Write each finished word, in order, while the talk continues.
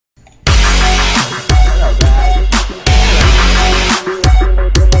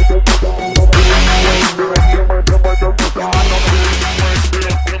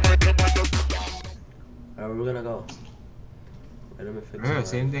Yeah,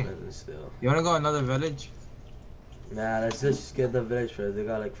 same thing. Still. You wanna go another village? Nah, let's just get the village first. They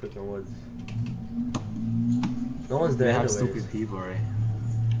got like freaking woods. No one's there They have anyways. stupid people, right?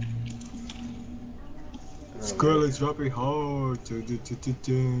 No, Skull right. is dropping hard.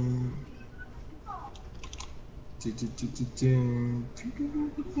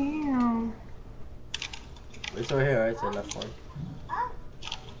 It's right here, right? It's the left one.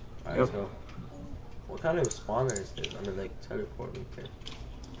 Alright, let's Yep. go. What kind of spawner is this? I mean, like, teleport me. Okay.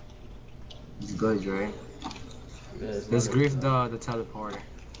 It's good, right? Yeah, it's Let's not grief like- the teleporter.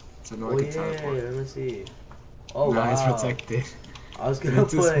 It's a Oh Nordic yeah, teleporter. let me see. Oh Nah, wow. it's protected. I was gonna You're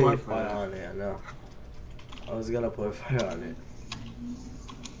too put smart for fire that. on it, I know. I was gonna put fire on it.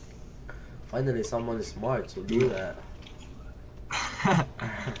 Finally, someone is smart, so do that.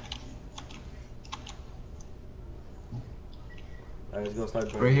 Alright, let's go start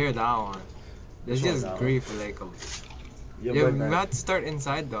burning. Right here, that one. Let's Which one, just that grief like a. Yeah, Yeah, burn we that. have to start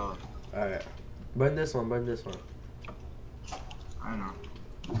inside though. Alright. Burn this one, burn this one. I know.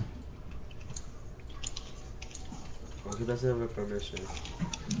 Okay, doesn't have a permission.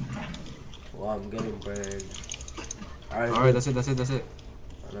 Wow, I'm getting burned. Alright, Alright, that's it.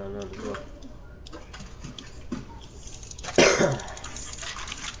 No, let's go.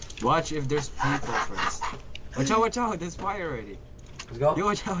 Watch if there's people first. Watch out, there's fire already. Let's go. Yo,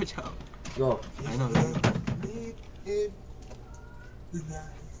 watch out. Let's go. I know.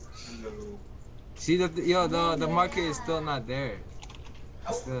 See the market is still not there.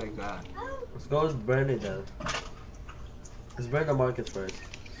 It's still like that. Let's go burn it then. Let's burn the market first.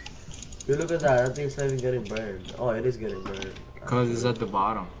 You look at that, that thing's not even getting burned. Oh, it is getting burned. Cause it's at the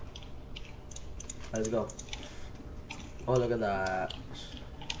bottom. Let's go. Oh, look at that.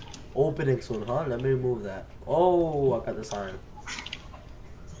 Opening soon, huh? Let me remove that. Oh, I got the sign.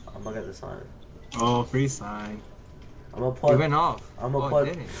 I'm gonna get the sign. Oh, free sign. I'm gonna It put. went off. I'm gonna Oh, put.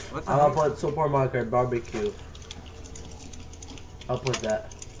 it didn't. What the I'm heck? gonna put supermarket barbecue. I'll put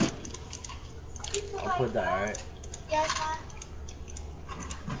that. I'll put that, alright?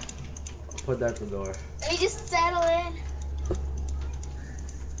 I'll put that at the door. Let me just settle in.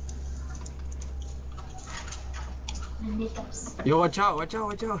 Yo, watch out.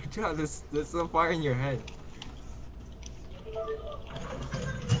 There's some fire in your head.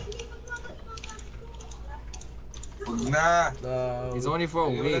 Huwag na. No. It's only for a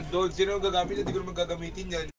Wala week. doon. Sino ang gagamit? Hindi ko naman gagamitin yan.